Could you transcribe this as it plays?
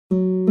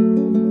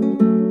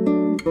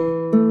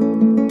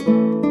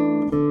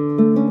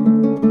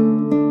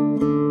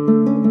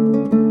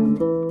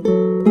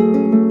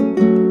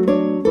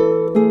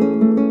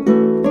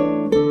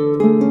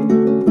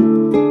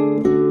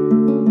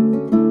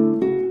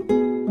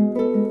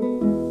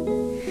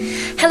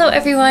Hello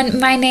everyone,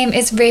 my name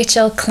is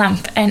Rachel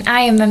Clamp and I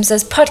am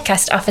MEMSA's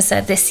podcast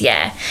officer this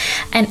year,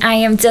 and I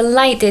am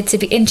delighted to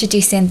be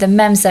introducing the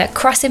MEMSA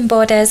Crossing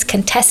Borders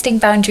Contesting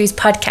Boundaries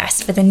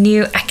podcast for the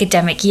new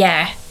academic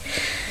year.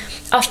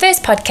 Our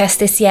first podcast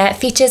this year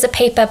features a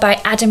paper by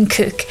Adam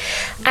Cook.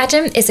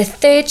 Adam is a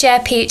third-year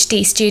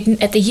PhD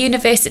student at the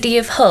University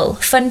of Hull,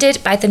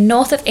 funded by the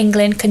North of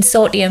England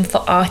Consortium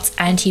for Arts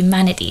and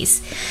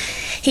Humanities.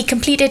 He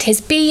completed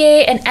his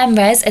BA and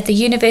MRes at the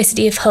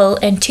University of Hull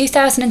in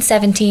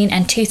 2017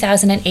 and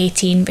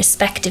 2018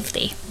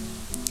 respectively.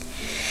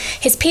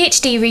 His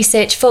PhD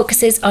research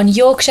focuses on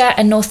Yorkshire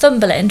and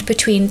Northumberland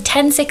between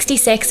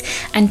 1066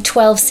 and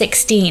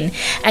 1216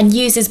 and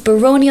uses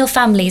baronial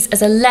families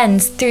as a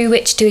lens through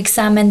which to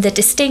examine the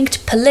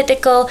distinct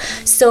political,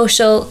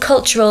 social,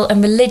 cultural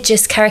and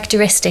religious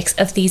characteristics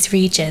of these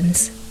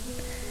regions.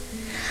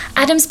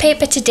 Adam's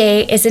paper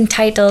today is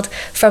entitled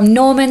From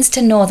Normans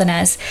to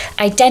Northerners,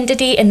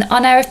 Identity in the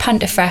Honour of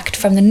Pontefract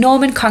from the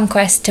Norman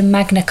Conquest to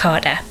Magna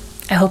Carta.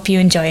 I hope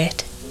you enjoy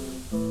it.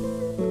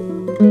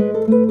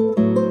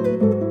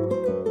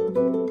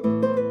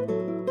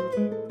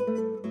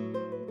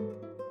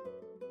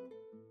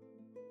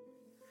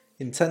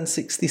 In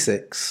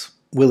 1066,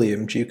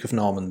 William, Duke of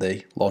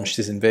Normandy, launched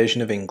his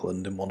invasion of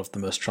England in one of the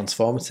most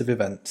transformative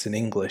events in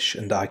English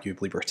and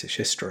arguably British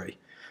history.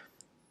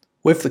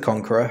 With the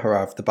conqueror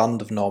arrived the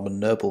band of Norman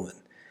noblemen,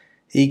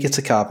 eager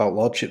to carve out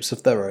lordships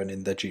of their own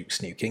in their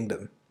duke's new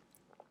kingdom.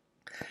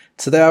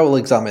 Today I will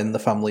examine the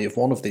family of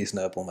one of these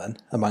noblemen,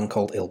 a man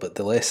called Ilbert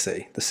de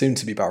Lacy, the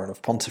soon-to-be Baron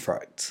of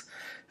Pontefract.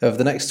 Over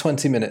the next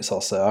 20 minutes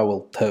or so I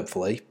will,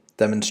 hopefully,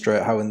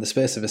 demonstrate how in the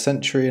space of a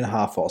century and a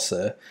half or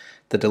so,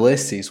 the de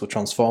Lacys were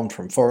transformed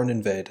from foreign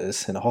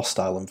invaders in a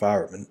hostile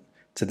environment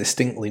to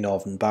distinctly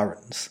northern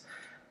barons.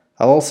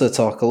 I'll also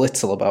talk a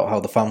little about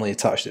how the family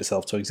attached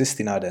itself to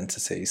existing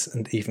identities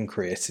and even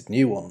created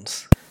new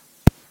ones.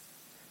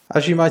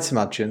 As you might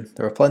imagine,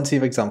 there are plenty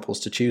of examples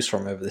to choose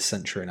from over this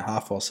century and a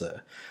half or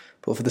so,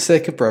 but for the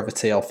sake of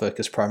brevity I'll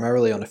focus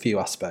primarily on a few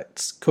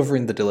aspects,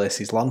 covering the de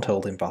Lacys'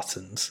 landholding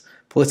patterns,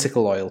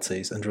 political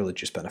loyalties and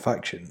religious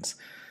benefactions.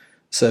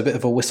 So a bit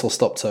of a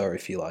whistle-stop tour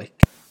if you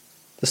like.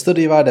 The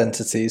study of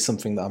identity is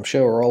something that I'm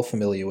sure we're all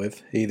familiar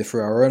with, either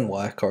through our own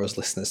work or as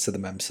listeners to the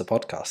MEMSA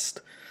podcast.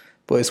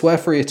 But it's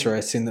worth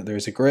reiterating that there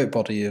is a great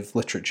body of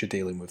literature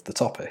dealing with the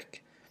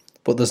topic.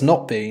 But there's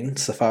not been,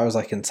 so far as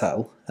I can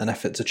tell, an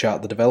effort to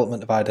chart the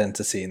development of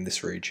identity in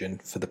this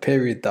region for the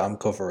period that I'm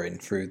covering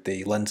through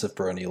the lens of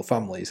baronial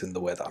families in the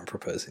way that I'm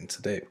proposing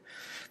to do.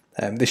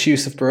 This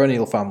use of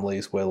baronial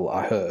families will,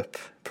 I hope,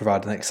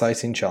 provide an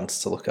exciting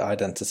chance to look at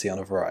identity on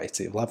a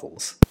variety of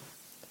levels.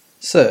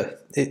 So,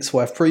 it's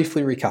worth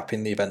briefly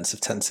recapping the events of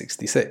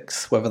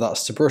 1066, whether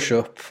that's to brush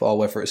up or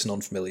whether it's an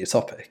unfamiliar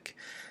topic.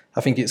 I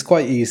think it's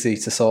quite easy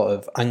to sort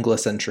of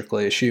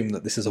anglocentrically assume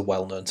that this is a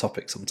well-known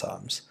topic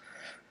sometimes.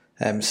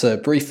 So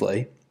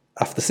briefly,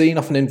 after seeing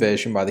off an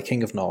invasion by the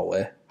King of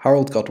Norway,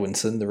 Harold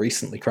Godwinson, the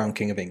recently crowned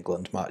King of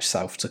England, marched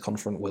south to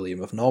confront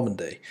William of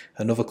Normandy,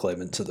 another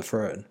claimant to the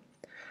throne.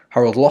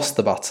 Harold lost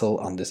the battle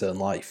and his own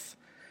life.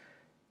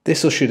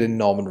 This ushered in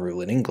Norman rule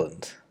in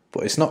England,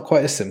 but it's not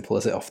quite as simple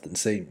as it often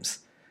seems.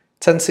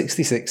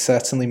 1066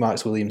 certainly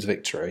marks William's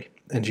victory,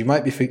 and you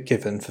might be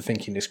forgiven for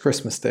thinking his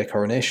Christmas Day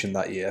coronation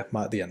that year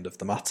marked the end of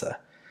the matter.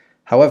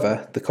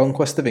 However, the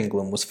conquest of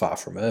England was far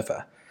from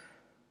over.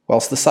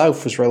 Whilst the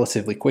south was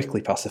relatively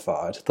quickly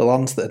pacified, the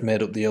lands that had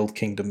made up the old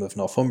kingdom of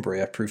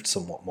Northumbria proved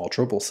somewhat more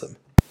troublesome.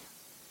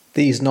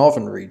 These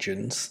northern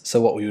regions, so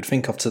what we would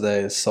think of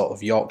today as sort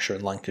of Yorkshire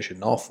and Lancashire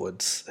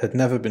northwards, had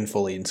never been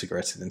fully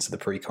integrated into the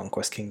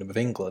pre-conquest kingdom of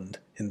England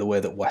in the way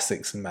that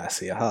Wessex and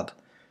Mercia had.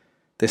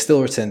 They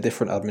still retained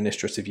different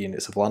administrative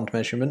units of land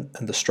measurement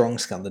and a strong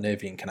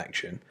Scandinavian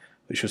connection,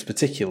 which was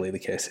particularly the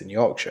case in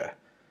Yorkshire.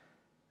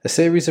 A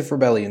series of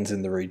rebellions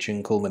in the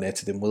region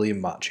culminated in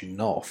William marching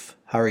north,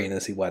 harrying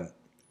as he went.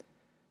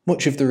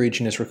 Much of the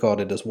region is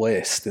recorded as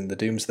waste in the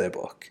Domesday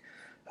Book,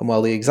 and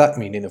while the exact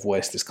meaning of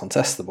waste is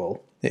contestable,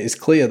 it is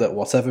clear that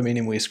whatever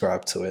meaning we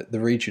ascribe to it, the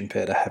region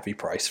paid a heavy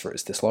price for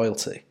its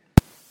disloyalty.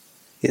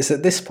 It's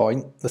at this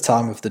point, the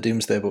time of the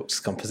Domesday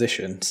Book's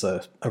composition,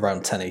 so around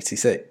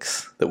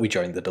 1086, that we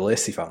joined the de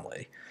Lacy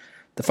family.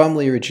 The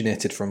family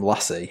originated from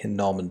Lacy in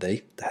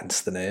Normandy, hence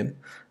the name,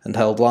 and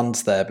held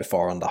lands there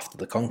before and after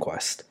the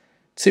conquest.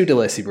 Two de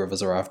Lacy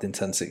brothers arrived in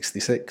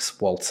 1066,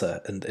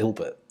 Walter and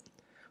Ilbert.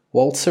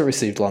 Walter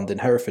received land in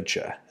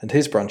Herefordshire, and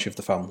his branch of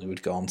the family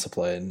would go on to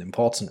play an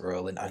important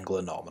role in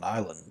Anglo-Norman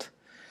Ireland.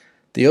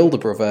 The older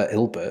brother,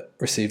 Ilbert,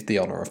 received the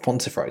honour of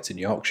Pontefract in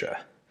Yorkshire.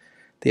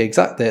 The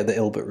exact date that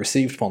Ilbert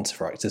received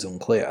Pontefract is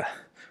unclear,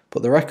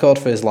 but the record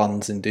for his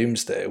lands in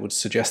Domesday would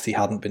suggest he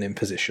hadn't been in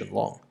position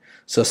long,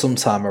 so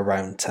sometime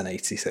around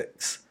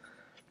 1086.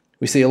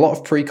 We see a lot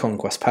of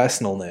pre-conquest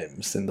personal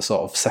names in the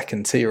sort of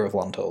second tier of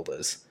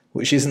landholders,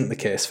 which isn't the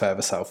case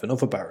further south in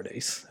other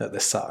baronies at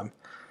this time.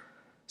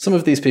 Some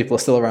of these people are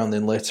still around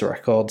in later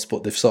records,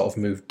 but they've sort of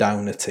moved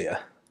down a tier.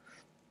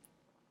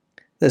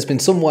 There's been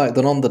some work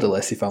done on the de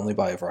Lacy family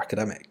by other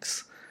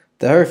academics.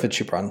 The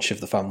Herefordshire branch of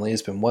the family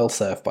has been well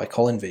served by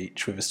Colin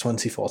Veitch with his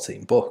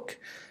 2014 book,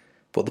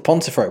 but the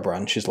Pontefract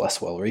branch is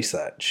less well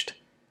researched.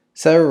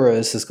 Sarah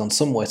Rose has gone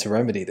some way to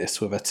remedy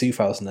this with her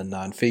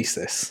 2009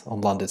 thesis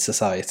on landed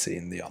society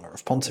in the honour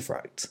of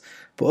Pontefract,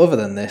 but other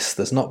than this,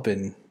 there's not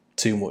been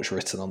too much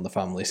written on the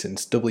family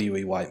since W.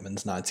 E.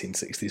 Whiteman's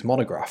 1960s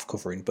monograph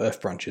covering birth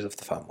branches of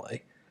the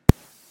family.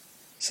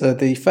 So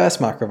the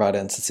first marker of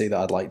identity that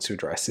I'd like to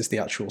address is the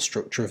actual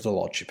structure of the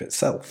lordship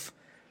itself.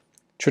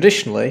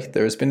 Traditionally,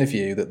 there has been a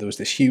view that there was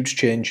this huge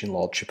change in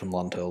lordship and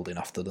landholding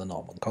after the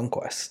Norman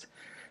conquest.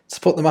 To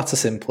put the matter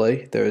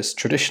simply, there has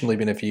traditionally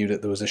been a view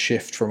that there was a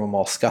shift from a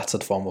more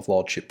scattered form of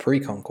lordship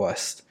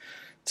pre-conquest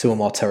to a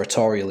more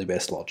territorially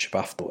based lordship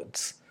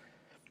afterwards.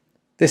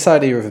 This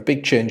idea of a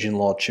big change in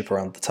lordship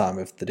around the time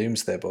of the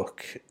Domesday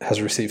Book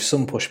has received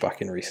some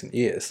pushback in recent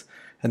years,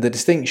 and the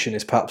distinction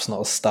is perhaps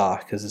not as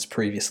stark as has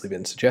previously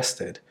been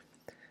suggested.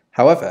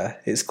 However,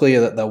 it's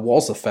clear that there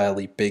was a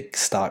fairly big,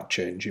 stark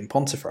change in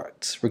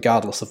Pontefract,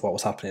 regardless of what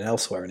was happening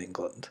elsewhere in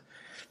England.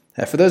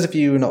 For those of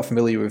you who are not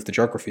familiar with the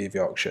geography of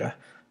Yorkshire,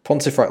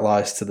 Pontefract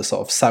lies to the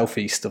sort of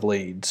southeast of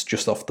Leeds,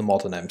 just off the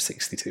modern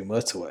M62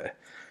 motorway.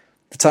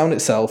 The town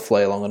itself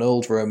lay along an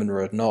old Roman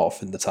road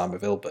north in the time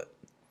of Ilbert.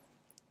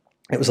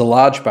 It was a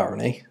large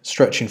barony,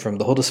 stretching from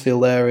the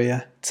Huddersfield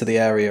area to the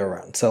area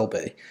around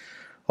Selby,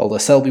 although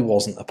Selby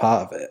wasn't a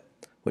part of it,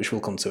 which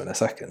we'll come to in a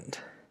second.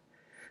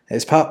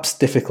 It's perhaps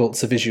difficult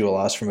to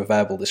visualise from a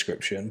verbal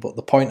description, but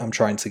the point I'm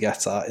trying to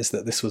get at is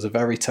that this was a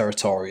very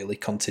territorially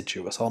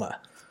contiguous honour.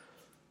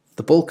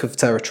 The bulk of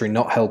territory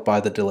not held by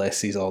the de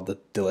Lacys or the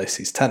de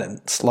Lacys'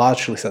 tenants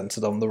largely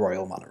centred on the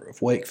royal manor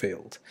of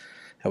Wakefield,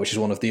 which is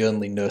one of the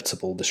only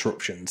notable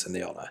disruptions in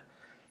the honour.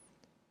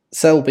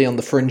 Selby on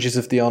the fringes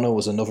of the honour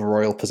was another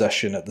royal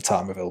possession at the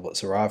time of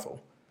Ilbert's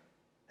arrival.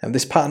 And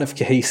this pattern of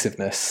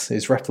cohesiveness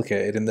is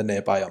replicated in the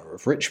nearby honour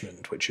of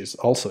Richmond, which is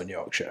also in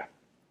Yorkshire.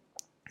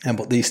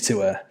 But these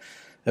two are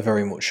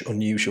very much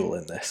unusual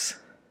in this.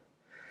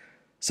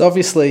 So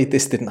obviously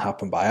this didn't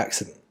happen by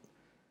accident.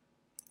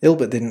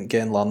 Ilbert didn't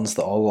gain lands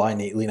that all lie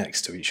neatly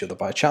next to each other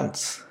by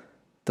chance.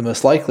 The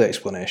most likely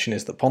explanation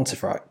is that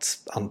Pontefract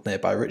and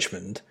nearby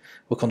Richmond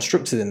were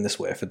constructed in this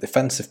way for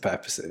defensive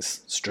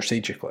purposes,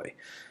 strategically.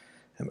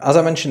 As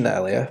I mentioned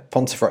earlier,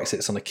 Pontefract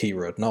sits on a key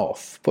road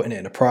north, putting it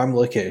in a prime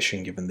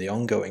location given the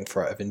ongoing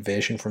threat of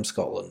invasion from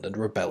Scotland and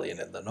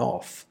rebellion in the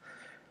north.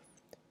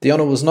 The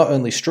honour was not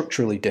only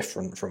structurally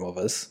different from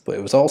others, but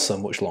it was also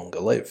much longer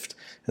lived,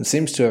 and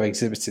seems to have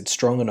exhibited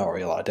strong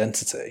honorial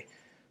identity.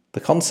 The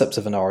concept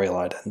of honorial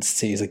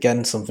identity is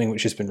again something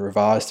which has been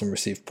revised and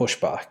received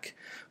pushback,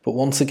 but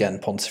once again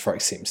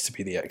Pontefract seems to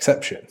be the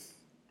exception.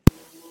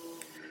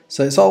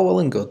 So it's all well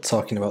and good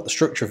talking about the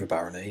structure of a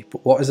barony,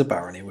 but what is a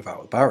barony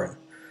without a baron?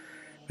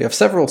 We have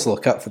several to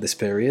look at for this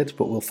period,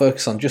 but we'll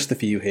focus on just a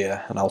few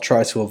here, and I'll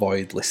try to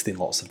avoid listing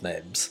lots of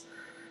names.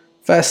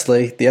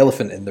 Firstly, the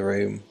elephant in the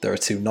room, there are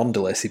two non-de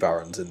Lacy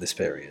barons in this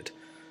period.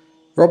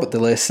 Robert de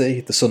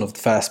Lacy, the son of the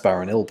first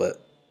Baron Ilbert,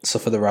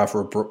 suffered a rather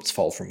abrupt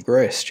fall from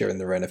grace during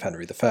the reign of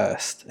Henry I,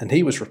 and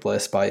he was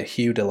replaced by a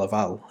Hugh de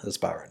Laval as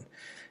Baron.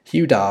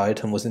 Hugh died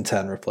and was in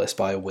turn replaced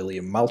by a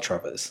William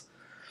Maltravers.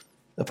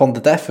 Upon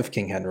the death of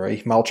King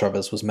Henry,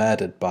 Maltravers was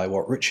murdered by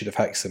what Richard of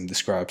Hexham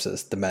describes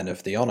as the Men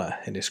of the Honour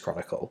in his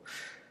chronicle,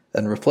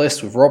 and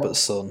replaced with Robert's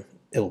son,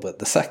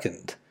 Ilbert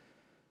II.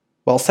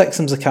 Whilst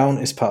Hexham's account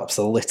is perhaps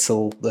a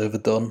little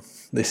overdone,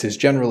 this is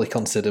generally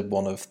considered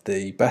one of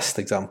the best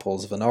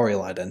examples of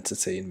honorial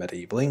identity in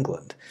medieval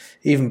England,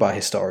 even by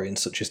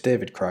historians such as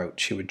David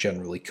Crouch, who were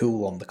generally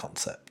cool on the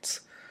concepts.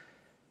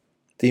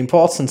 The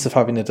importance of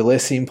having a de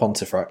Lacy in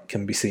Pontefract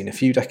can be seen a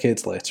few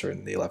decades later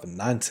in the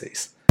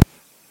 1190s.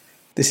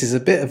 This is a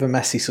bit of a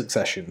messy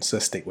succession, so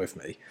stick with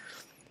me.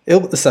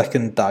 Ilbert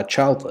II died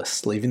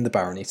childless, leaving the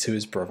barony to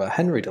his brother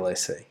Henry de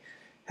Lacy.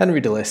 Henry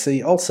de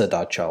Lacy also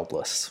died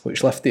childless,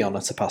 which left the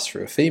honour to pass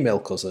through a female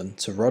cousin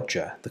to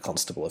Roger, the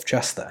Constable of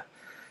Chester.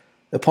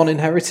 Upon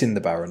inheriting the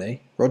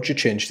barony, Roger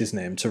changed his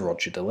name to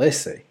Roger de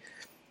Lacy,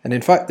 and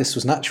in fact this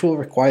was an actual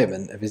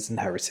requirement of his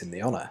inheriting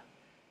the honour.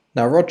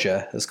 Now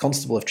Roger, as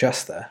Constable of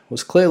Chester,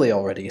 was clearly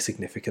already a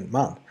significant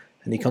man,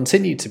 and he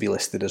continued to be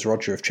listed as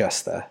Roger of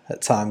Chester,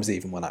 at times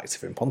even when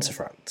active in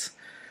Pontefract.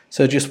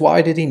 So just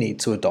why did he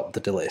need to adopt the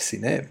de Lacy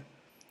name?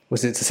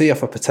 Was it to see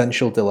off a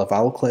potential de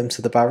Laval claim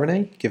to the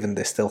barony, given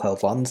they still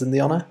held lands in the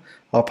honour,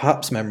 or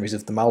perhaps memories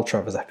of the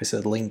Maltravers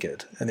episode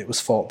lingered, and it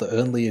was thought that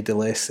only a de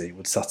Lacy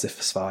would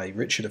satisfy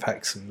Richard of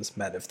Hexham's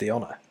Men of the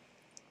Honour?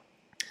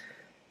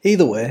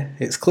 Either way,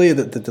 it's clear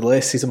that the de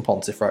Lacys and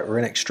Pontefract were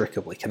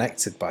inextricably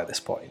connected by this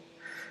point,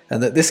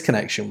 and that this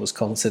connection was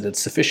considered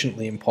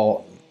sufficiently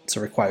important to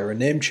require a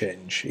name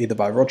change, either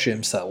by Roger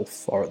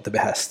himself or at the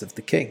behest of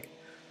the king.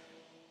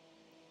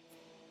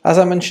 As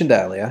I mentioned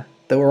earlier,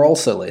 there were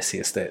also Lacy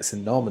estates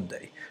in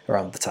Normandy,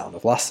 around the town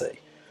of Lacy.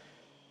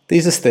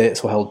 These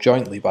estates were held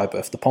jointly by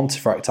both the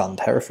Pontefract and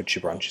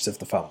Herefordshire branches of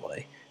the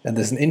family, and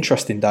there's an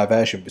interesting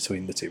diversion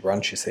between the two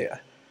branches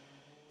here.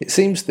 It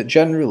seems that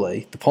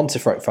generally the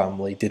Pontefract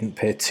family didn't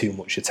pay too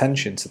much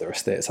attention to their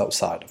estates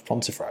outside of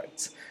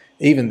Pontefract.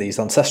 even these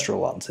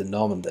ancestral lands in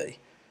Normandy.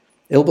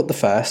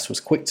 Ilbert I was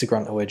quick to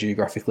grant away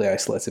geographically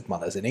isolated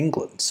manors in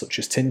England, such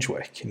as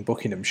Tinchwick in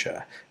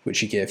Buckinghamshire, which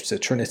he gave to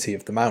Trinity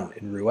of the Mount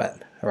in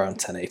Rouen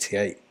around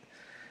 1088.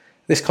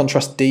 This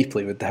contrasts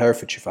deeply with the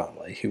Herefordshire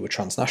family, who were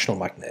transnational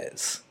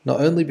magnates,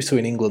 not only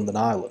between England and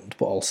Ireland,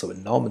 but also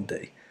in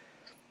Normandy.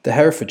 The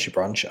Herefordshire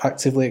branch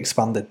actively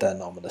expanded their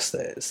Norman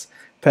estates,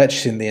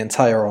 purchasing the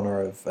entire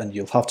honour of, and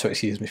you'll have to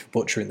excuse me for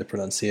butchering the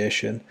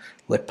pronunciation,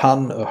 Le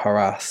Pan au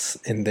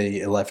Harras in the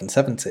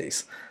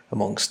 1170s,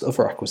 amongst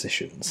other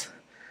acquisitions.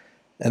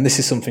 And this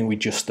is something we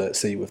just don't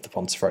see with the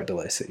Pontefract de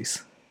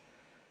Lacy's.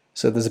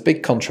 So there's a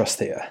big contrast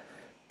here.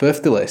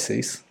 Both de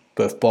Lacy's,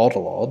 both border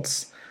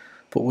lords,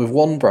 but with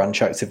one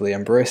branch actively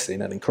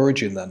embracing and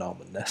encouraging their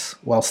Normanness,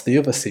 whilst the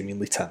other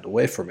seemingly turned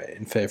away from it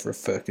in favour of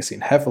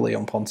focusing heavily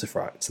on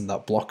Pontefract and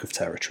that block of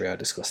territory I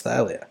discussed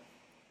earlier.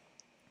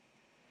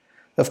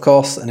 Of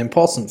course, an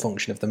important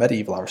function of the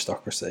medieval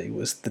aristocracy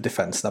was the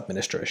defence and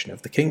administration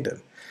of the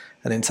kingdom,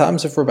 and in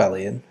times of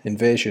rebellion,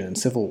 invasion and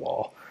civil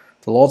war,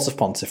 the lords of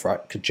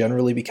Pontefract could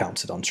generally be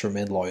counted on to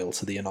remain loyal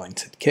to the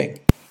anointed king.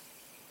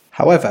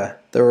 However,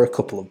 there are a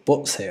couple of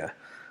buts here,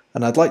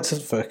 and I'd like to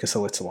focus a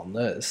little on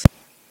those.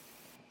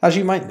 As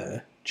you might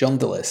know, John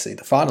de Lacy,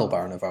 the final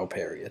Baron of our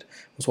period,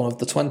 was one of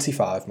the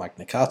 25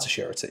 Magna Carta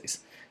sureties,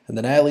 and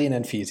an early and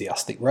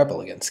enthusiastic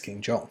rebel against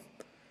King John,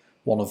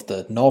 one of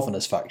the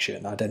Northerners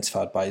faction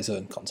identified by his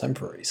own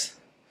contemporaries.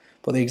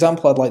 But the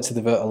example I'd like to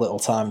devote a little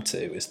time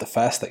to is the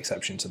first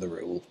exception to the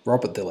rule,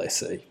 Robert de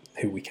Lacy,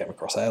 who we came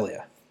across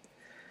earlier.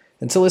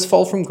 Until his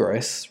fall from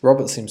grace,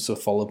 Robert seems to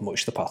have followed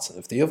much the pattern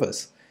of the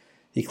others.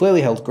 He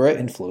clearly held great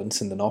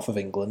influence in the north of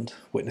England,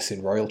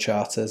 witnessing royal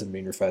charters and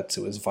being referred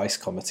to as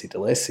Vice-Comte de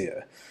Lacy,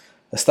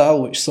 a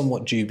style which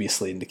somewhat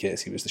dubiously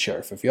indicates he was the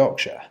Sheriff of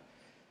Yorkshire.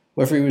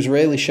 Whether he was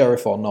really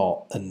Sheriff or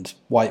not, and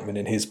Whiteman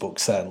in his book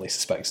certainly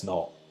suspects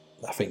not,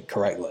 I think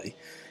correctly,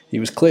 he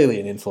was clearly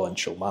an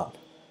influential man.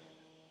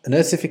 A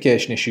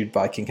notification issued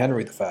by King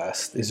Henry I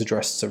is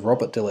addressed to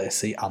Robert de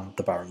Lacy and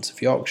the Barons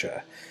of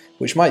Yorkshire,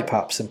 which might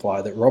perhaps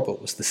imply that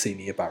Robert was the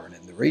senior baron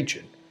in the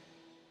region.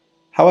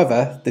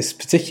 However, this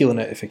particular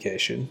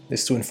notification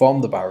is to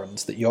inform the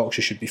barons that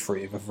Yorkshire should be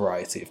free of a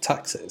variety of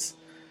taxes.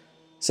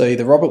 So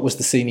either Robert was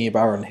the senior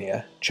baron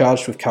here,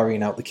 charged with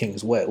carrying out the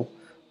king's will,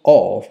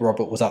 or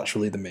Robert was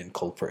actually the main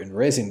culprit in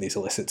raising these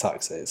illicit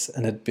taxes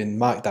and had been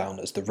marked down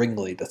as the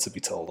ringleader to be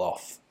told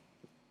off.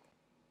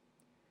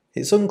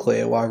 It's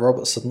unclear why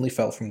Robert suddenly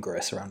fell from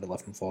grace around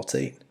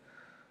 1114.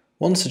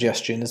 One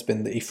suggestion has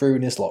been that he threw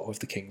in his lot with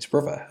the king's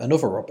brother,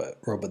 another Robert,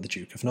 Robert the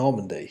Duke of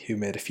Normandy, who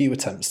made a few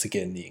attempts to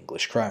gain the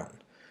English crown.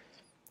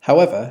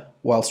 However,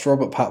 whilst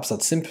Robert perhaps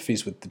had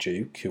sympathies with the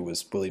Duke, who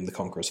was William the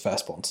Conqueror's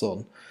firstborn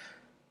son,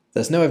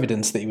 there's no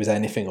evidence that he was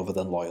anything other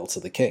than loyal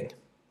to the king.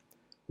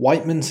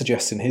 Whiteman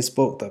suggests in his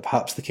book that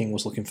perhaps the king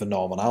was looking for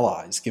Norman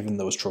allies, given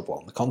there was trouble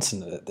on the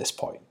continent at this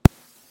point.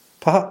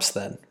 Perhaps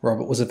then,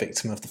 Robert was a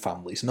victim of the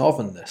family's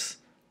northernness,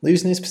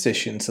 losing his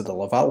position to the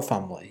Laval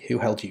family, who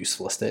held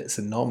useful estates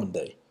in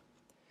Normandy.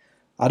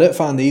 I don't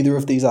find either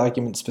of these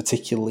arguments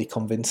particularly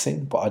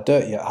convincing, but I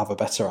don't yet have a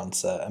better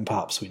answer, and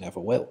perhaps we never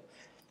will.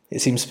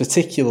 It seems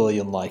particularly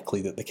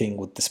unlikely that the king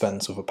would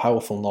dispense with a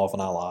powerful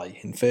northern ally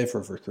in favour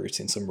of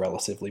recruiting some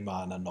relatively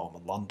minor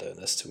Norman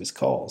landowners to his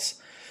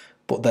cause.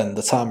 But then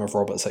the time of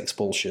Robert's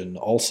expulsion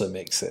also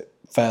makes it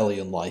fairly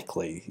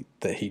unlikely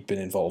that he'd been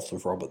involved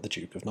with Robert the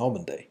Duke of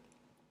Normandy.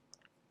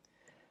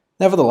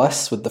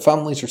 Nevertheless, with the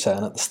family's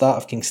return at the start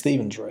of King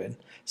Stephen's reign,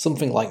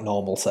 something like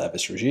normal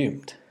service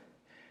resumed.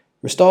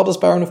 Restored as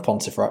Baron of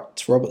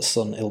Pontefract, Robert's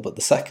son Ilbert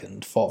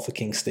II fought for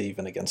King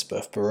Stephen against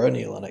both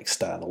baronial and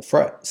external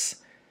threats,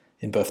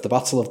 in both the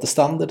Battle of the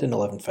Standard in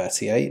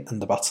 1138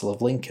 and the Battle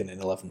of Lincoln in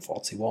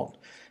 1141,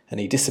 and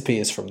he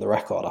disappears from the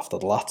record after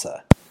the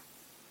latter.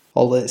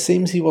 Although it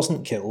seems he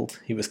wasn't killed,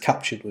 he was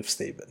captured with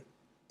Stephen.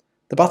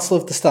 The Battle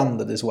of the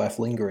Standard is worth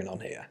lingering on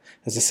here,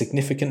 as a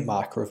significant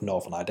marker of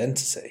northern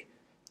identity.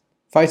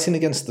 Fighting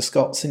against the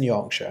Scots in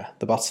Yorkshire,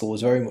 the battle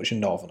was very much a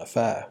northern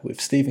affair,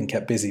 with Stephen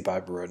kept busy by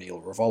baronial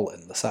revolt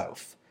in the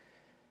south.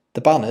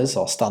 The banners,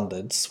 or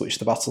standards, which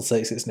the battle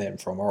takes its name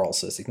from, are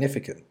also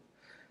significant.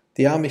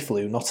 The army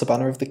flew not a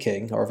banner of the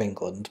king or of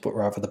England, but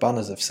rather the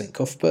banners of St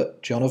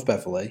Cuthbert, John of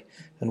Beverley,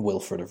 and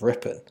Wilfred of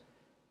Ripon.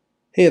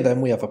 Here then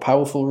we have a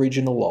powerful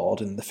regional lord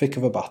in the thick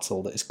of a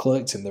battle that is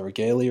cloaked in the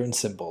regalia and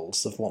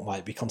symbols of what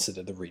might be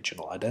considered a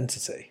regional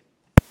identity.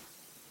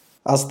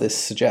 As this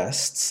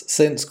suggests,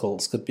 saints'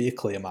 cults could be a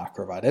clear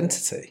marker of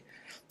identity,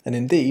 and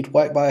indeed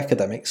work by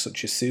academics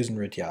such as Susan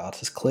Rudyard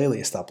has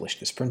clearly established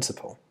this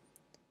principle.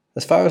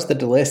 As far as the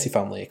de Lacy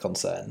family are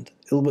concerned,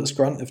 Ilbert's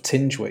grant of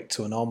Tinchwick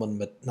to a Norman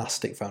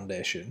monastic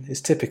foundation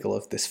is typical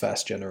of this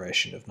first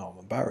generation of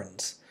Norman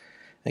barons,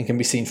 and can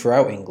be seen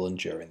throughout England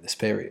during this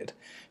period.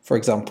 For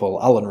example,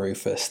 Alan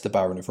Rufus, the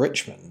Baron of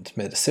Richmond,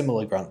 made a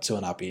similar grant to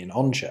an abbey in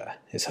Onshire,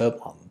 his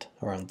homeland,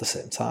 around the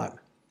same time.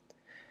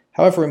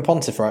 However, in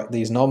Pontefract,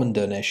 these Norman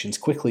donations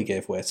quickly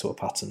gave way to a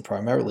pattern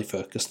primarily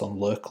focused on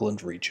local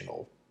and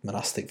regional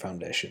monastic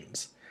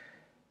foundations.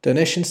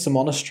 Donations to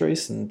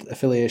monasteries and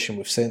affiliation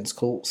with saints'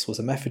 cults was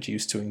a method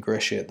used to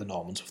ingratiate the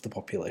Normans with the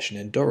population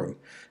in Durham,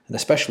 an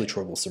especially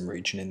troublesome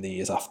region in the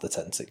years after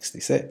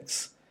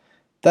 1066.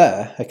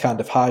 There, a kind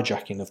of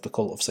hijacking of the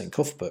cult of St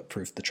Cuthbert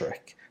proved the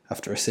trick,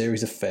 after a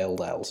series of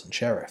failed earls and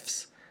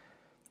sheriffs.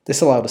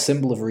 This allowed a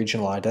symbol of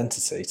regional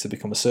identity to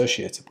become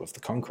associated with the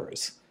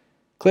conquerors.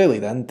 Clearly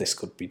then, this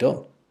could be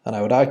done, and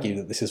I would argue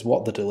that this is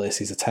what the de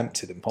Lacys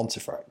attempted in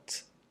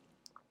Pontefract.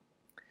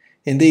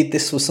 Indeed,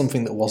 this was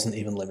something that wasn't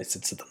even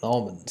limited to the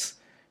Normans.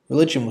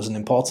 Religion was an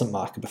important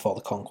marker before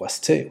the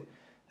conquest too,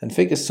 and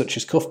figures such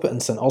as Cuthbert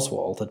and St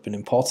Oswald had been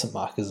important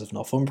markers of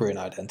Northumbrian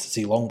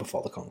identity long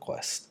before the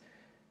conquest.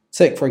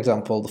 Take, for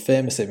example, the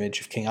famous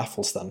image of King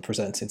Athelstan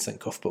presenting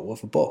St Cuthbert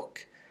with a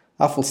book.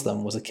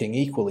 Athelstan was a king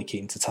equally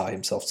keen to tie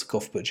himself to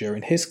Cuthbert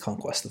during his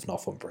conquest of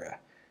Northumbria.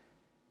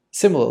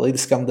 Similarly, the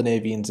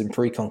Scandinavians in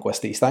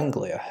pre-conquest East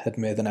Anglia had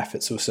made an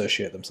effort to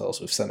associate themselves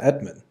with St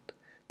Edmund,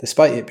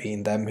 despite it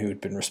being them who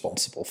had been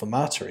responsible for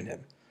martyring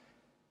him.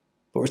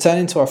 But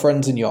returning to our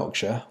friends in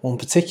Yorkshire, one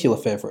particular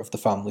favourite of the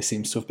family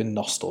seems to have been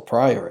Nostell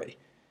Priory.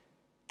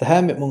 The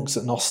hermit monks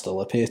at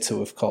Nostell appear to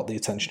have caught the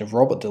attention of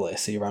Robert de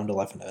Lacy around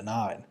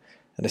 1109,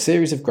 and a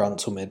series of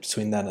grants were made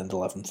between then and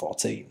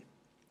 1114.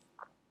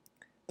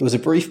 There was a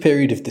brief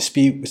period of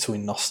dispute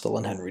between Nostell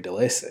and Henry de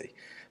Lacy,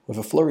 with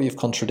a flurry of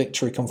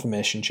contradictory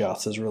confirmation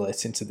charters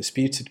relating to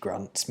disputed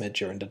grants made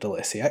during the de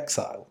Lacy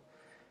exile.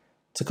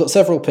 To cut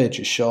several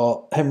pages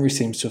short, Henry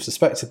seems to have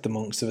suspected the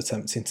monks of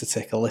attempting to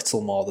take a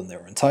little more than they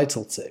were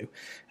entitled to,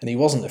 and he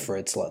wasn't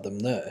afraid to let them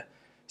know.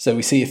 So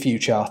we see a few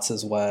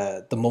charters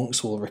where the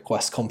monks will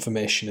request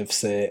confirmation of,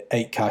 say,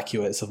 8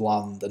 cacuates of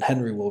land, and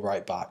Henry will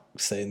write back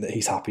saying that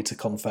he's happy to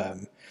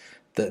confirm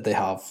that they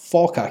have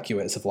 4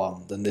 cacuates of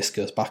land, and this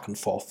goes back and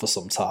forth for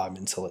some time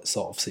until it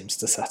sort of seems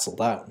to settle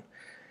down.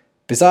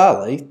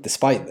 Bizarrely,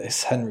 despite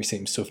this, Henry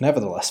seems to have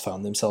nevertheless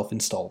found himself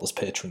installed as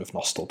patron of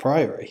Nostell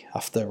Priory,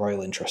 after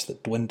royal interest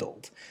had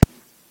dwindled.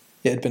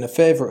 It had been a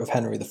favourite of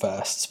Henry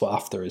I's, but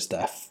after his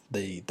death,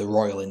 the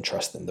royal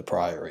interest in the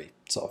priory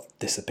sort of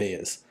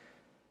disappears.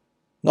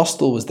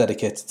 Nostell was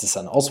dedicated to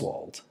St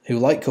Oswald, who,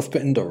 like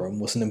Cuthbert in Durham,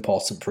 was an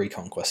important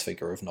pre-conquest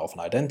figure of northern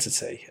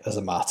identity, as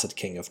a martyred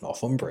king of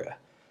Northumbria.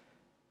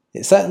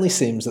 It certainly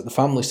seems that the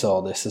family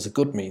saw this as a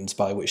good means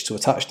by which to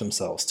attach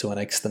themselves to an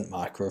extant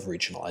marker of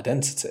regional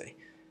identity.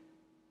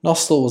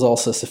 Nostell was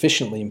also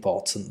sufficiently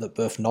important that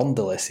both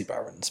non-de Lacy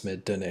barons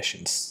made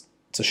donations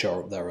to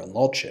shore up their own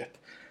lordship,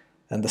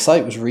 and the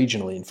site was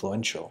regionally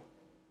influential.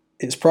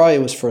 Its prior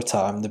was for a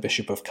time the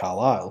Bishop of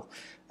Carlisle,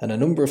 and a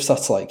number of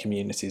satellite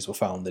communities were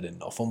founded in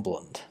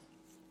Northumberland.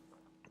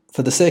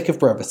 For the sake of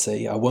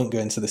brevity, I won't go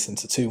into this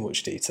into too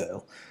much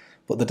detail,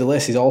 but the de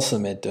Lacys also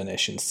made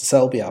donations to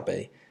Selby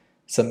Abbey,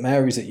 St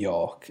Mary's at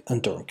York,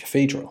 and Durham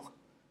Cathedral.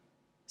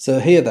 So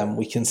here then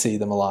we can see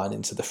them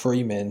aligning to the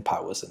 3 main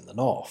powers in the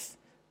north: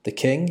 the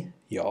King,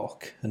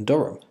 York, and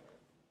Durham.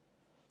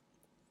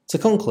 To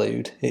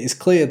conclude, it is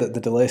clear that the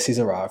de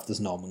Lacys arrived as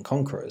Norman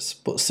conquerors,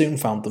 but soon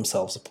found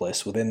themselves a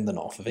place within the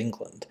north of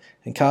England,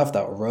 and carved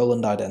out a role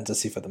and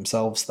identity for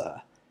themselves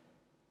there.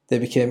 They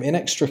became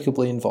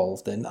inextricably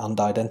involved in and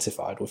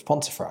identified with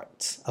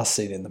Pontefract, as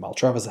seen in the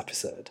Maltravers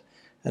episode,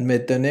 and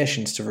made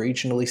donations to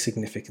regionally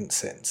significant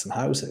saints and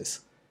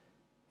houses.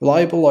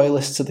 Reliable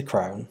loyalists to the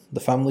crown, the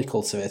family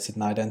cultivated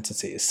an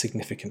identity as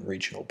significant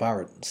regional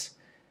barons.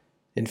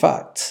 In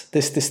fact,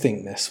 this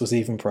distinctness was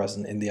even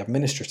present in the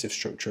administrative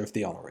structure of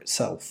the honour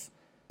itself.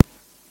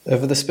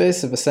 Over the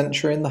space of a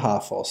century and a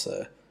half or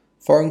so,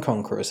 foreign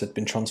conquerors had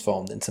been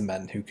transformed into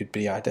men who could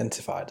be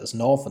identified as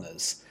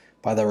Northerners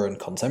by their own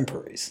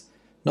contemporaries,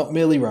 not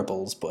merely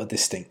rebels but a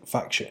distinct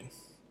faction.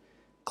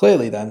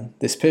 Clearly then,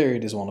 this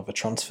period is one of a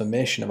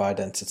transformation of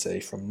identity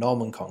from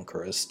Norman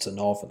conquerors to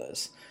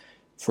Northerners,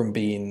 from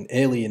being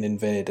alien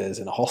invaders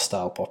in a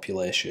hostile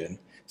population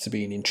to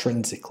being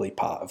intrinsically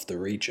part of the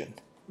region.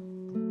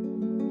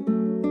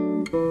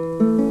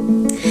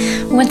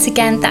 Once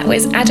again, that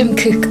was Adam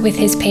Cook with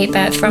his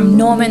paper From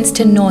Normans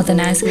to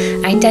Northerners,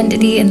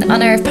 Identity in the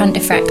Honour of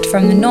Pontefract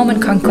from the Norman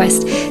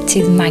Conquest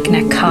to the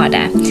Magna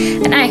Carta.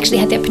 And I actually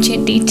had the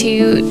opportunity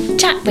to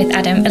chat with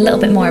Adam a little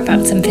bit more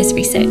about some of his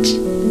research.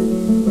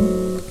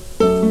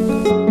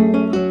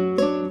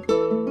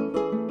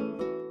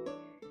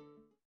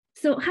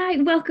 So hi,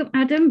 welcome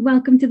Adam,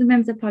 welcome to the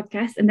MEMSA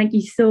podcast, and thank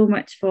you so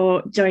much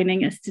for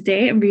joining us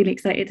today. I'm really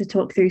excited to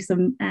talk through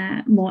some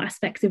more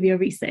aspects of your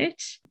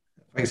research.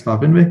 Thanks for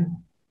having me.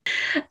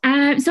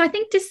 So I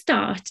think to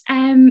start,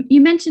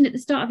 you mentioned at the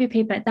start of your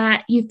paper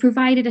that you've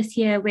provided us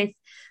here with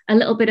a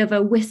little bit of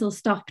a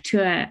whistle-stop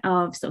tour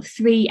of sort of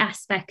 3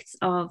 aspects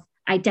of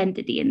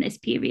identity in this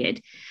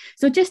period.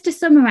 So just to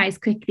summarise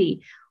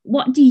quickly,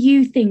 what do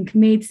you think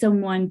made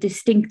someone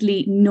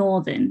distinctly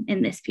Northern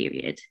in this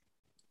period?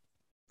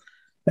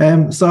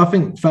 So I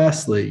think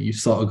firstly, you've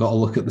sort of got to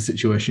look at the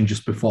situation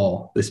just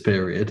before this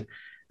period.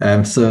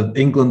 So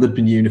England had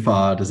been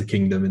unified as a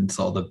kingdom in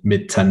sort of the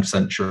mid-10th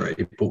century,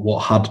 but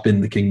what had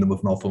been the kingdom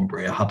of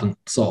Northumbria hadn't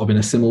sort of been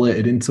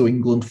assimilated into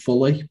England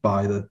fully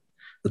by the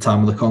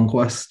time of the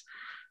conquest.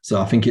 So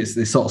I think it's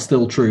sort of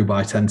still true by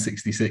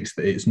 1066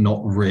 that it's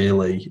not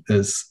really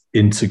as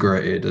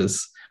integrated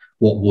as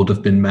what would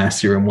have been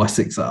Mercia and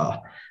Wessex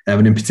are.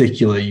 And in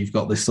particular, you've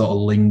got this sort of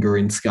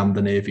lingering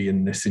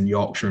Scandinavianness in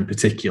Yorkshire in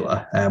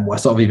particular, where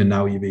sort of even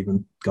now you've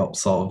even got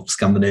sort of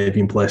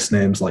Scandinavian place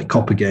names like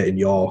Coppergate in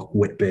York,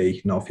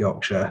 Whitby, North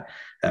Yorkshire,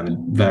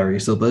 and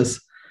various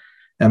others.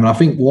 And I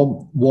think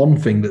one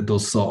thing that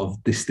does sort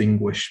of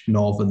distinguish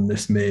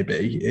northernness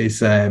maybe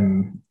is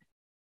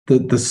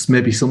there's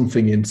maybe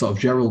something in sort of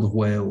Gerald of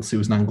Wales, who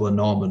was an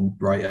Anglo-Norman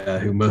writer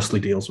who mostly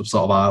deals with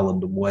sort of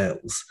Ireland and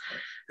Wales.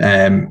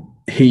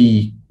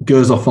 He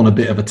goes off on a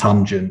bit of a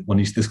tangent when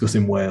he's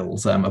discussing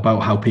Wales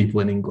about how people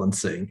in England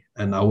sing.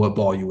 And I won't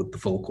bore you with the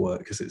full quote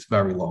because it's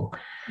very long.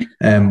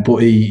 But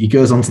he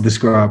goes on to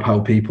describe how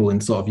people in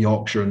sort of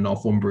Yorkshire and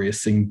Northumbria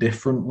sing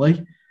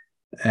differently.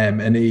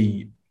 And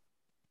he,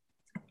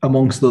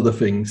 amongst other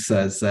things,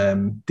 says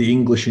the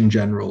English in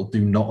general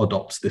do not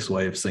adopt this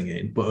way of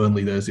singing, but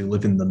only those who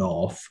live in the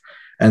north.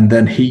 And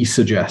then he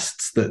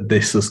suggests that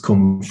this has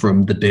come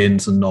from the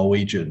Danes and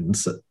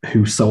Norwegians,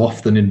 who so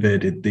often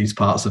invaded these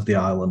parts of the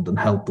island and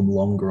held them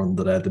longer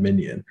under their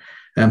dominion.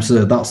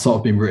 So that's sort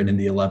of been written in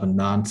the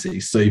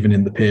 1190s. So even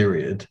in the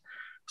period,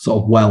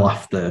 sort of well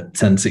after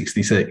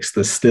 1066,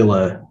 there's still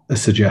a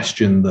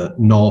suggestion that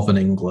Northern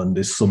England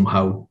is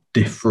somehow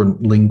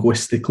different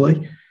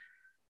linguistically.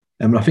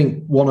 And I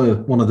think one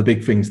of the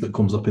big things that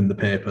comes up in the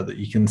paper that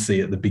you can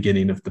see at the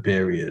beginning of the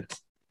period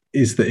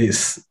is that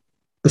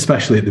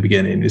especially at the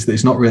beginning, is that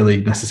it's not really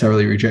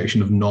necessarily a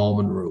rejection of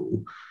Norman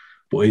rule,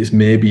 but it's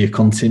maybe a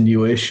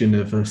continuation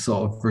of a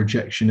sort of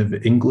rejection of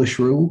English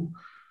rule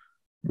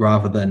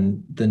rather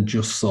than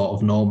just sort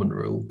of Norman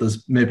rule.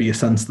 There's maybe a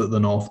sense that the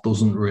North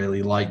doesn't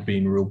really like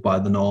being ruled by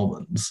the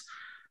Normans,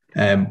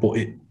 but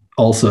it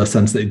also a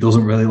sense that it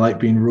doesn't really like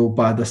being ruled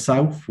by the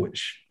South,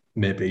 which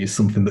maybe is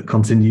something that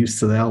continues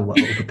today. I'll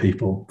let other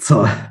people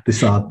sort of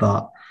decide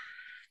that.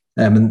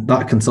 And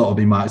that can sort of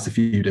be marked a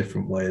few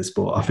different ways.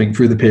 But I think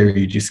through the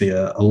period, you see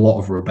a lot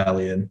of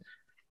rebellion.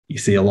 You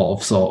see a lot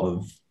of sort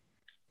of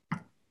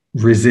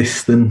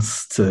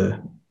resistance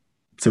to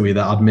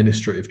either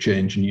administrative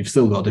change, and you've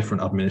still got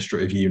different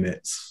administrative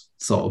units,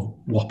 sort of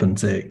whop and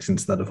takes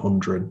instead of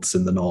hundreds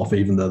in the north,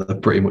 even though they're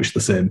pretty much the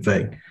same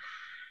thing.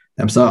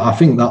 So I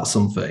think that's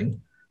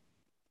something.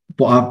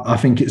 But I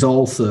think it's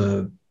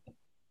also,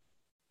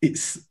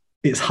 it's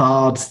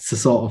hard to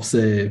sort of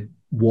say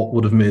what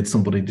would have made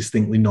somebody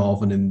distinctly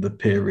northern in the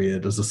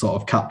period as a sort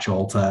of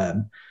catch-all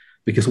term,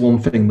 because one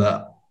thing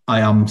that I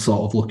am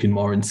sort of looking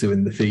more into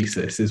in the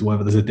thesis is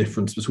whether there's a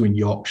difference between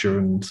Yorkshire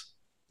and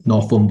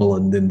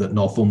Northumberland, in that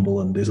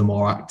Northumberland is a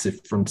more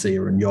active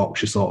frontier and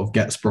Yorkshire sort of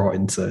gets brought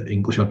into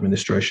English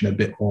administration a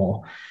bit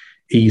more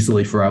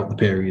easily throughout the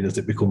period as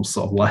it becomes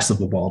sort of less of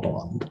a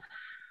borderland.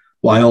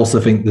 But I also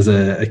think there's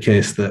a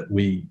case that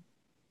we're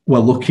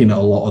looking at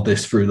a lot of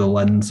this through the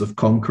lens of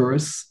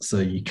conquerors, so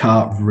you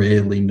can't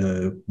really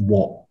know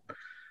what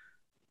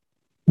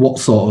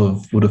sort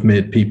of would have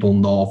made people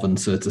northern,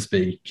 so to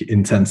speak, in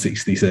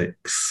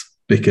 1066,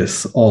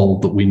 because all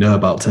that we know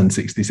about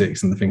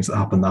 1066 and the things that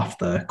happened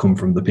after come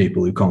from the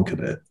people who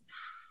conquered it.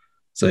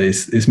 So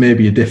it's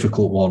maybe a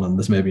difficult one, and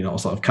there's maybe not a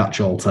sort of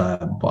catch-all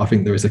term, but I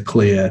think there is a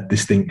clear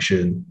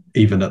distinction,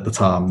 even at the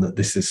time, that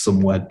this is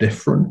somewhere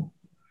different,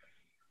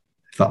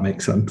 if that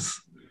makes sense.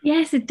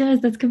 Yes, it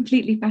does. That's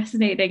completely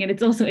fascinating. And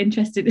it's also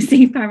interesting to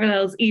see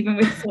parallels even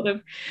with sort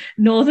of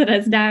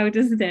Northerners now,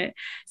 doesn't it?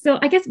 So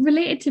I guess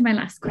related to my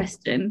last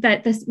question,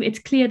 that it's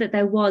clear that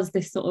there was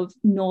this sort of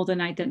Northern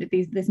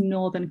identity, this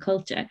Northern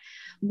culture.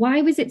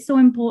 Why was it so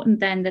important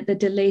then that the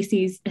de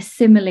Lacys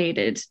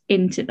assimilated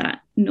into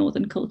that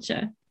Northern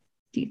culture,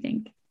 do you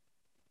think?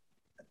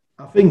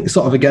 I think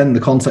sort of, again,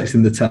 the context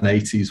in the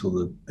 1080s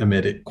will have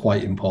made it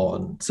quite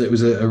important. So it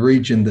was a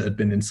region that had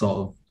been in sort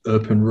of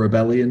open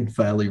rebellion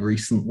fairly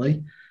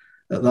recently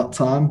at that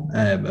time.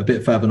 A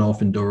bit further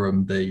north in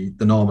Durham, the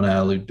Norman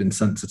Earl who'd been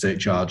sent to take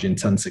charge in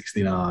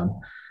 1069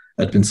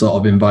 had been sort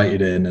of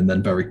invited in and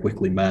then very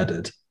quickly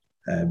murdered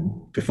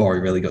before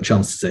he really got a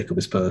chance to take up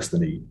his post,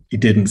 and he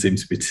didn't seem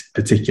to be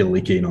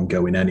particularly keen on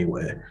going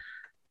anywhere.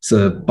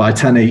 So by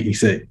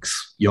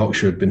 1086,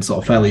 Yorkshire had been sort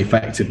of fairly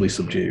effectively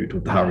subdued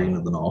with the harrying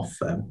of the north,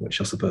 which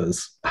I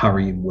suppose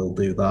harrying will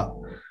do that.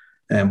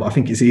 But I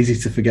think it's easy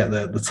to forget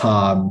that at the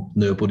time,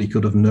 nobody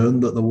could have known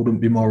that there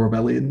wouldn't be more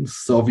rebellions.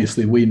 So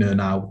obviously we know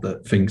now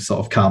that things sort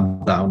of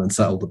calmed down and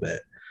settled a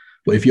bit.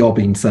 But if you're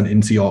being sent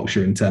into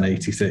Yorkshire in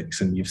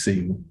 1086 and you've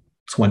seen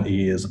 20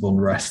 years of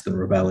unrest and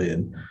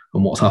rebellion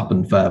and what's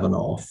happened further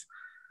north,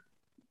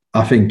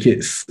 I think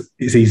it's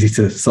easy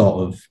to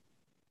sort of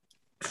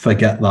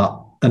forget that.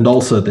 And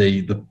also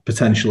the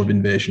potential of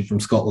invasion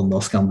from Scotland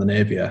or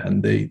Scandinavia,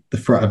 and the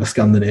threat of a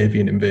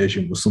Scandinavian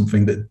invasion was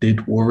something that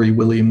did worry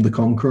William the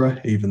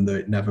Conqueror, even though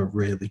it never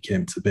really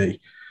came to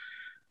be.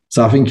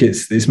 So I think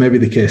it's maybe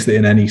the case that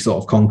in any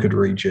sort of conquered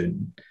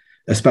region,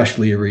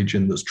 especially a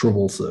region that's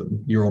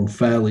troublesome, you're on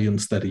fairly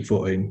unsteady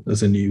footing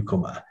as a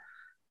newcomer.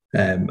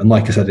 And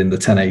like I said, in the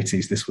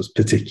 1080s, this was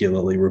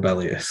particularly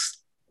rebellious.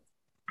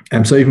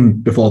 So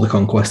even before the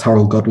conquest,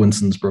 Harold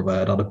Godwinson's brother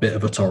had a bit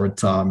of a torrid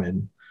time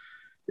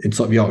in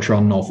sort of Yorkshire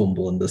and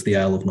Northumberland as the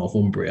Earl of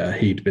Northumbria.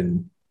 He'd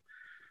been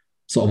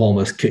sort of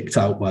almost kicked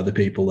out by the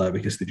people there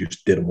because they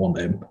just didn't want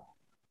him.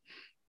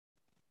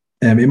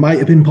 It might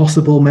have been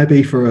possible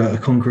maybe for a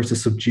conqueror to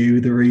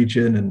subdue the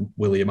region, and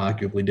William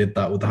arguably did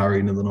that with the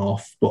harrying of the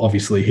north, but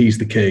obviously he's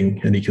the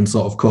king and he can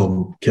sort of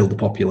come, kill the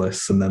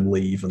populace and then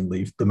leave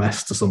the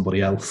mess to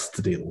somebody else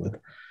to deal with.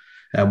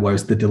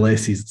 Whereas the de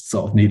Lacys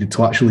sort of needed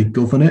to actually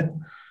govern it.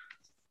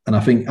 And I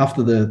think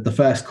after the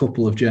first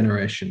couple of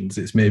generations,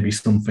 it's maybe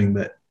something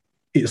that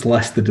it's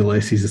less the de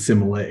Lacys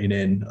assimilating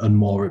in and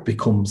more it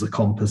becomes a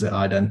composite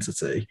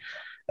identity.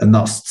 And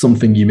that's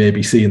something you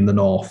maybe see in the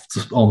north,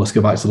 to almost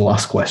go back to the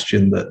last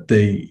question,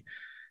 that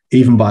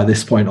even by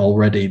this point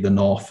already, the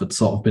north had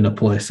sort of been a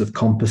place of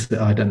composite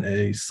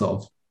identities,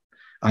 sort of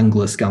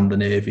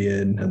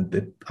Anglo-Scandinavian, and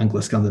the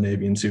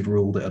Anglo-Scandinavians who'd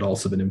ruled it had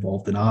also been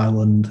involved in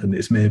Ireland. And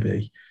it's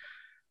maybe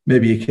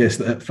a case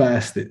that at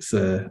first it's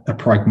a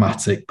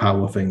pragmatic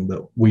power thing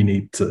that we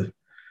need to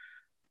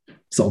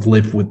sort of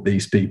live with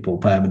these people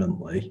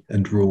permanently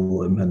and rule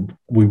them, and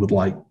we would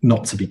like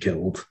not to be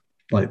killed,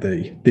 like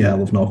the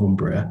Earl of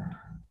Northumbria.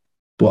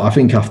 But I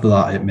think after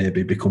that, it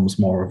maybe becomes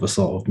more of a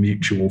sort of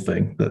mutual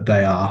thing that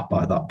they are,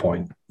 by that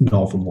point,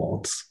 Northern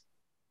Lords.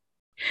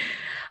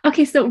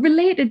 Okay, so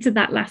related to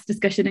that last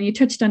discussion, and you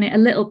touched on it a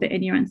little bit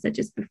in your answer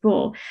just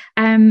before,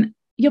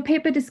 your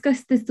paper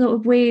discussed the sort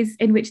of ways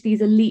in which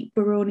these elite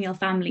baronial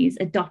families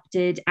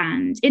adopted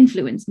and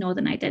influenced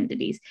Northern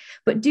identities.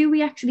 But do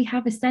we actually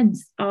have a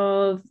sense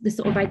of the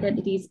sort of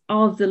identities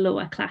of the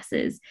lower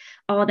classes?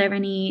 Are there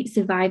any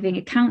surviving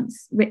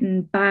accounts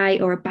written by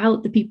or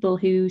about the people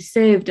who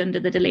served under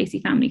the de Lacy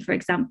family, for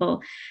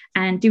example?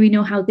 And do we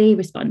know how they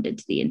responded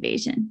to the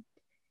invasion?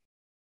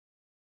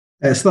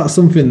 So that's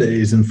something that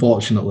is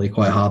unfortunately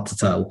quite hard to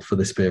tell for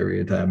this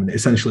period. It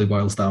essentially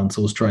boils down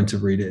to us trying to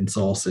read it in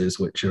sources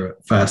which are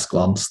at first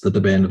glance the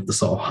domain of the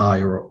sort of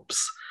higher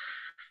ups.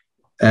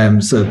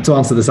 So to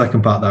answer the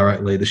second part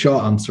directly, the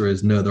short answer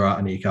is no, there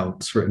aren't any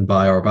accounts written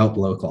by or about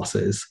the lower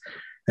classes.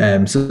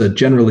 So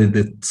generally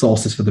the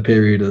sources for the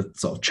period are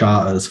sort of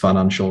charters,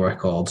 financial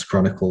records,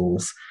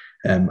 chronicles.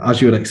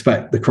 As you would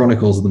expect, the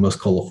chronicles are the most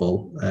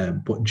colourful,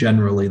 but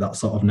generally that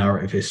sort of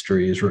narrative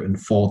history is written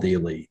for the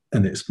elite,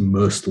 and it's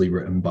mostly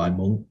written by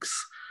monks.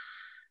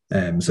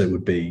 So it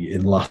would be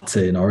in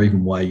Latin, or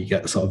even where you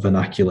get sort of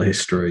vernacular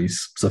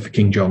histories. So for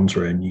King John's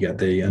reign, you get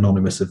the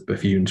Anonymous of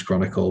Bethune's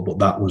Chronicle, but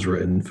that was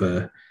written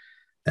for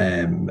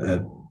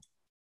a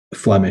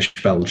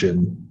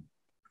Flemish-Belgian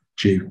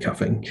duke, I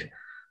think.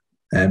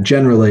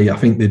 Generally, I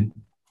think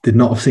they'd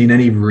not have seen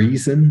any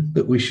reason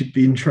that we should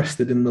be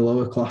interested in the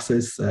lower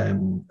classes,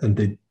 and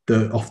they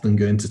don't often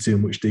go into too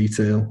much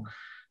detail.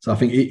 So I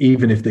think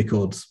even if they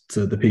could,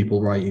 to the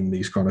people writing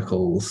these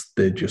chronicles,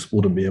 they just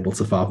wouldn't be able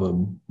to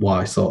fathom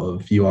why sort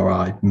of you or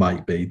I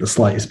might be the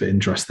slightest bit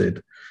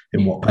interested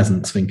in what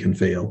peasants think and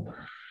feel.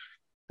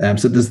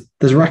 So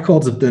there's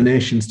records of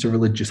donations to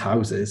religious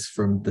houses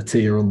from the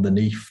tier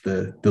underneath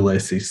the de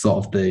Lacys,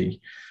 sort of the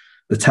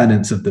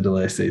tenants of the de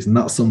Lacys, and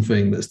that's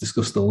something that's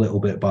discussed a little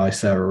bit by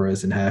Sarah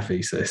Rose in her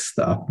thesis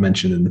that I've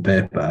mentioned in the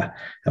paper,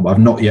 but I've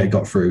not yet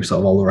got through sort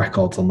of all the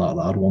records on that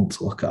I'd want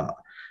to look at.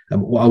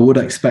 What I would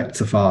expect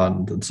to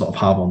find and sort of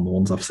have on the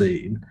ones I've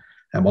seen,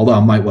 although I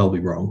might well be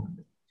wrong,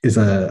 is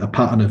a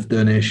pattern of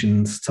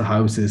donations to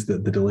houses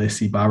that the de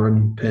Lacy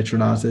Baron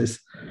patronises.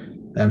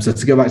 So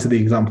to go back to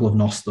the example of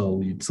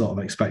Nostell, you'd sort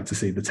of expect to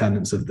see the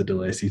tenants of the de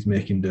Lacys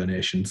making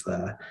donations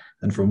there.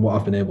 And from what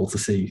I've been able to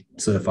see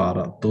so far,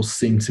 that does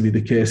seem to be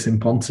the case in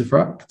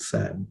Pontefract.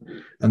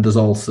 And there's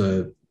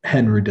also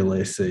Henry de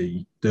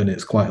Lacy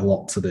donates quite a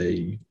lot to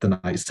the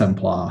Knights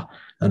Templar.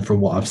 And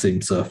from what I've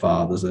seen so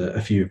far, there's a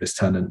few of his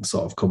tenants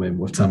sort of come in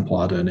with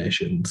Templar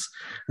donations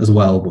as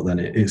well. But then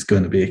it's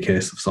going to be a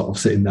case of sort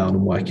of sitting down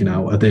and working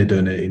out, are they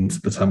donating to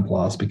the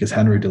Templars because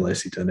Henry de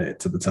Lacy donated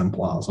to the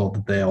Templars, or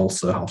did they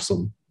also have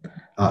some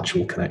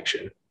actual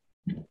connection?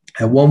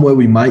 One where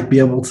we might be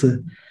able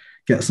to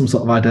get some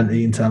sort of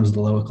identity in terms of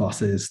the lower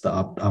classes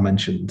that I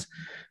mentioned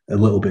a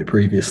little bit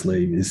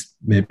previously is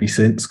maybe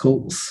saints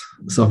cults.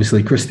 So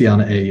obviously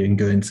Christianity and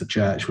going to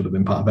church would have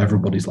been part of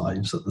everybody's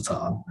lives at the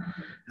time.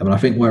 I mean, I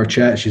think where a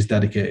church is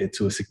dedicated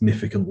to a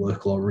significant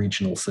local or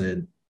regional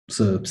saint,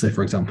 so say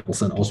for example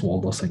St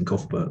Oswald or St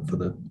Cuthbert for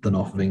the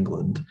north of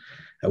England,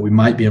 we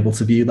might be able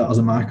to view that as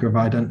a marker of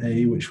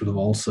identity, which would have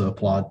also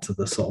applied to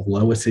the sort of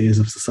lower tiers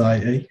of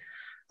society.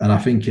 And I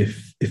think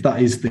if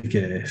that is the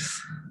case,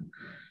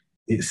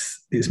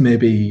 it's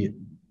maybe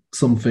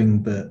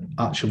something that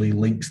actually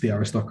links the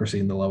aristocracy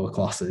and the lower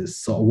classes,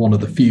 sort of one of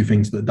the few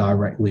things that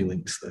directly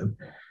links them,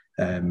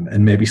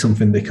 and maybe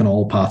something they can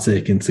all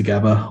partake in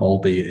together,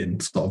 albeit in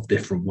sort of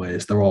different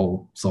ways. They're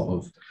all sort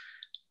of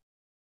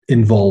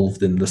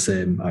involved in the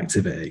same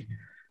activity.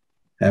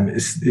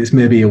 It's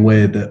maybe a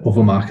way that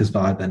other markers of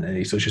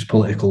identity, such as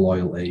political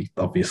loyalty,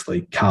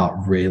 obviously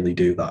can't really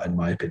do that, in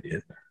my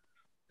opinion.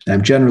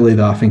 Generally,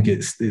 though, I think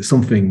it's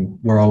something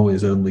we're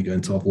always only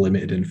going to have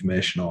limited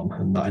information on,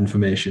 and that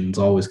information is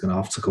always going to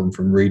have to come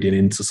from reading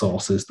into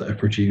sources that are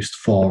produced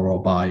for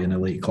or by an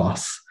elite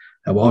class.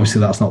 Well,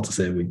 obviously, that's not to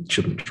say we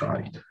shouldn't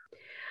try.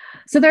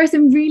 So there are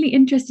some really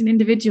interesting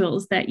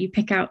individuals that you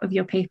pick out of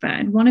your paper.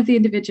 And one of the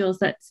individuals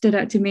that stood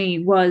out to me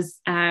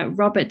was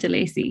Robert de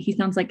Lacy. He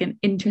sounds like an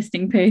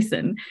interesting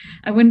person.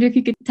 I wonder if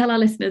you could tell our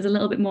listeners a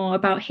little bit more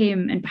about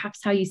him and perhaps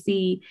how you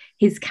see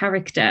his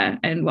character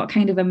and what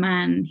kind of a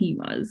man he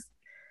was.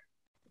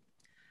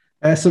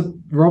 So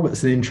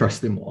Robert's an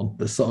interesting one.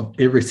 There's sort of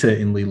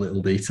irritatingly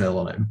little detail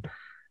on him.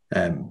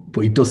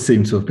 But he does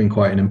seem to have been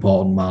quite an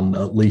important man,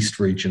 at least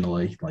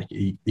regionally. Like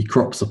he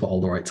crops up at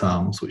all the right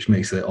times, which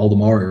makes it all the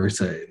more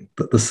irritating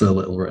that there's so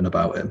little written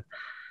about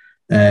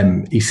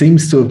him. He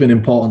seems to have been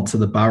important to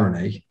the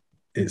barony.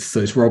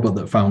 It's Robert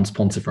that founds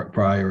Pontefract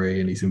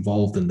Priory, and he's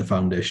involved in the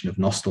foundation of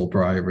Nostell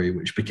Priory,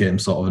 which became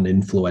sort of an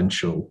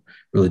influential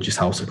religious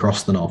house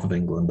across the north of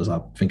England, as I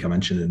think I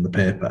mentioned in the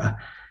paper.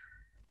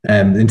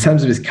 In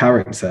terms of his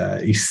character,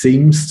 he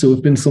seems to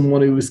have been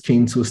someone who was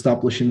keen to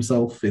establish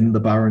himself in the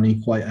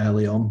barony quite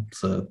early on.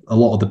 So a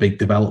lot of the big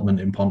development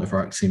in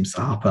Pontefract seems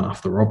to happen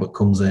after Robert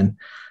comes in.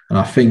 And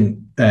I think,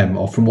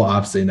 or from what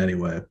I've seen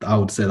anyway, I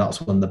would say that's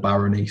when the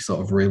barony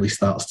sort of really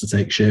starts to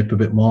take shape a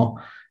bit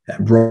more.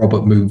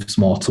 Robert moves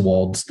more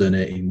towards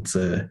donating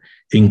to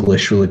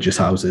English religious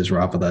houses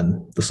rather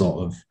than the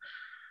sort of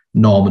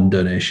Norman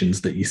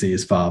donations that you see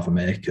his father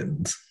make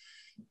and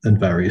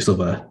various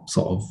other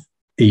sort of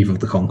Eve of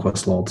the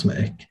Conquest lords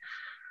make.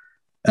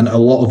 And a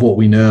lot of what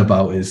we know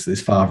about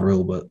his father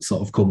Ilbert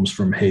sort of comes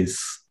from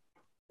his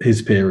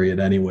period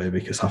anyway,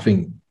 because I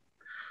think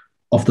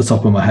off the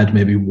top of my head,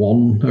 maybe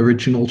one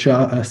original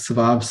charter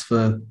survives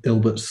for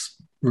Ilbert's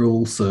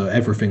rule. So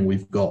everything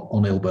we've got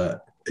on Ilbert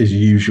is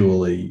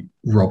usually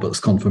Robert's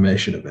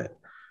confirmation of it.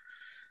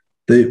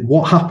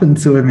 What happened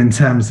to him in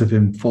terms of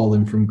him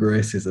falling from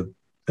grace is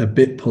a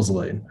bit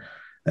puzzling.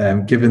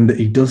 Given that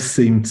he does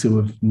seem to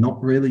have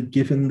not really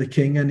given the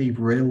king any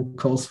real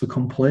cause for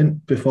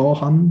complaint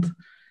beforehand.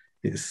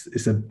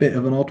 It's a bit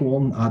of an odd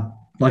one.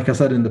 Like I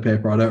said in the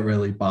paper, I don't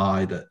really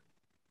buy that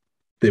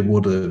they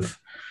would have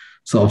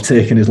sort of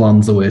taken his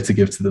lands away to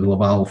give to the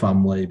Laval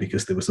family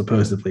because they were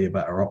supposedly a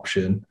better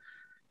option,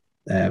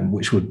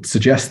 which would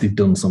suggest he'd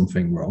done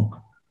something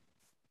wrong.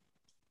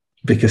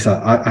 Because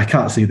I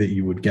can't see that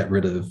you would get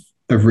rid of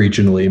a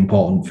regionally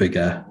important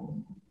figure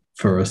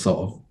for a sort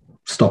of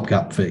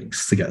stopgap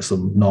fix to get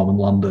some Norman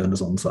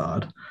landowners on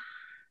side.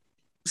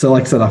 So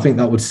like I said, I think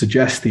that would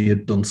suggest he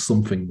had done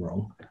something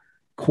wrong.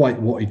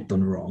 Quite what he'd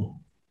done wrong,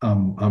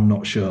 I'm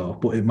not sure,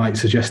 but it might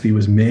suggest he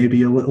was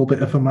maybe a little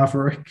bit of a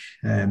maverick.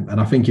 And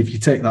I think if you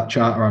take that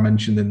charter I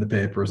mentioned in the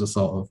paper as a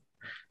sort of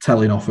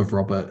telling off of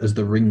Robert as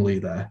the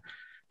ringleader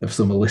of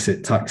some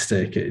illicit tax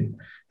taking,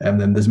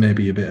 and then there's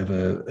maybe a bit of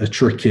a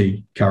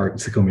tricky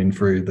character coming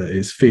through that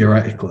is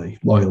theoretically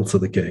loyal to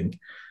the king,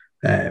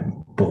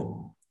 but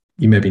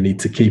you maybe need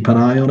to keep an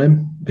eye on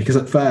him, because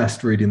at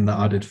first reading that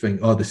I did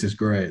think, oh, this is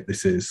great.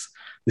 This is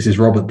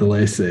Robert de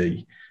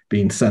Lacy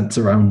being sent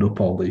to round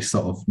up all these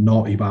sort of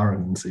naughty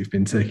barons who've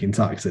been taking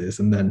taxes,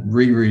 and then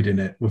rereading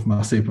it with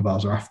my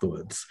supervisor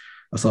afterwards,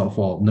 I sort of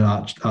thought,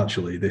 no,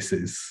 actually, this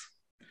is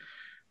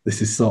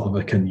sort of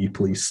a, can you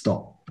please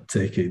stop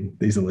taking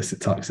these illicit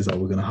taxes, or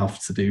we're going to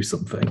have to do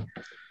something.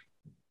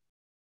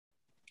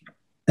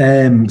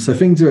 So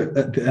things are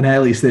at an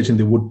early stage than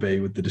they would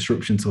be with the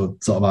disruption to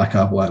sort of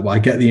archive work. Well, I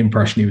get the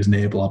impression he was an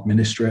able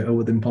administrator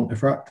within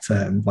Pontefract.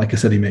 Like I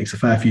said, he makes a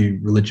fair few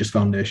religious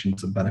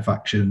foundations and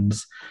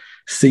benefactions,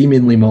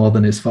 seemingly more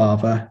than his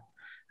father.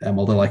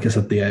 Although, like I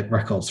said, the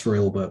records for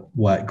Ilbert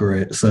weren't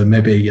great. So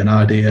maybe an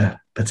idea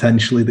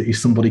potentially that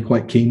he's somebody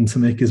quite keen to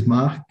make his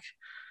mark.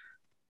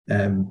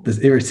 There's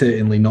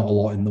irritatingly not a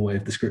lot in the way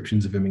of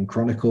descriptions of him in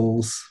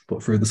chronicles,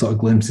 but through the sort of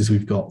glimpses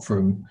we've got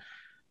from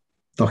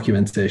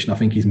documentation, I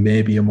think he's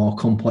maybe a more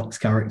complex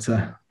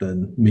character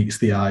than meets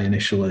the eye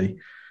initially.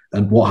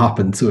 And what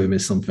happened to him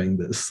is something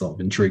that's sort of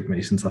intrigued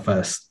me since I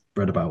first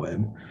read about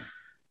him.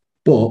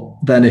 But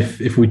then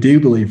if we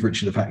do believe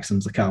Richard of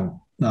Hexham's account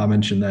that I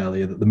mentioned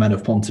earlier, that the men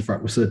of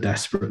Pontefract were so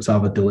desperate to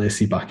have a de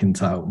Lacy back in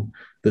town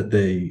that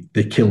they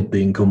killed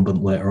the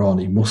incumbent later on,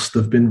 he must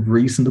have been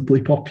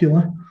reasonably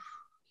popular.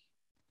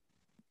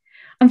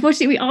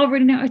 Unfortunately, we are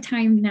running out of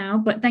time now,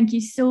 but thank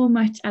you so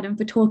much, Adam,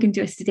 for talking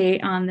to us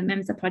today on the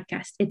MEMSA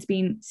podcast. It's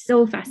been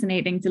so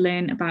fascinating to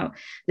learn about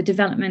the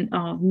development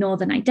of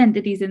Northern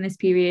identities in this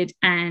period,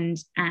 and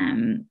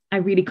I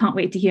really can't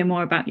wait to hear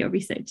more about your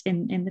research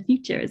in the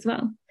future as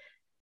well.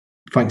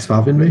 Thanks for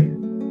having me.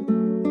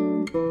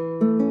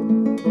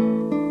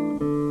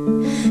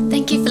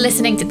 Thank you for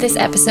listening to this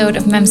episode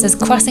of MEMSA's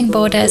Crossing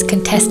Borders,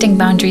 Contesting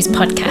Boundaries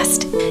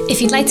podcast.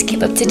 If you'd like to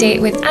keep up to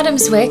date with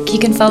Adam's work, you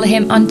can follow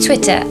him on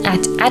Twitter at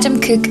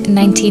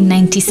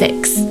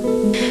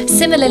AdamCook1996.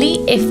 Similarly,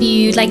 if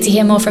you'd like to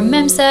hear more from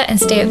MEMSA and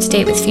stay up to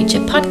date with future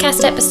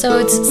podcast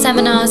episodes,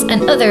 seminars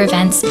and other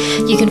events,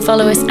 you can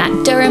follow us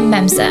at Durham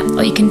MEMSA,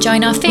 or you can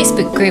join our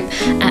Facebook group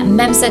at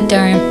MEMSA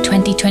Durham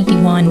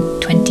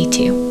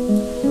 2021-22.